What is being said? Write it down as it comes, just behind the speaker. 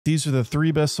These are the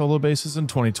 3 best solo bases in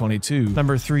 2022.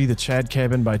 Number 3, the Chad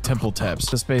Cabin by Temple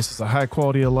Taps. This base is a high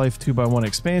quality of life 2x1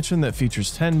 expansion that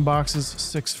features 10 boxes,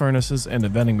 6 furnaces, and a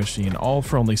vending machine, all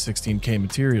for only 16k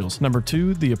materials. Number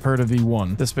 2, the Aperta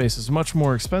V1. This base is much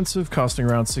more expensive, costing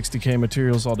around 60k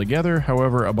materials altogether.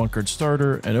 However, a bunkered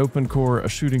starter, an open core, a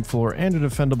shooting floor, and a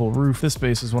defendable roof, this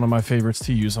base is one of my favorites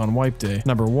to use on wipe day.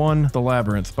 Number 1, the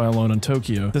Labyrinth by Alone in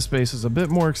Tokyo. This base is a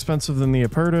bit more expensive than the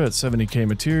Aperta at 70k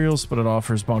materials, but it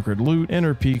offers bunkered loot,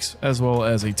 inner peaks, as well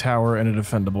as a tower and a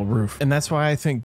defendable roof. And that's why I think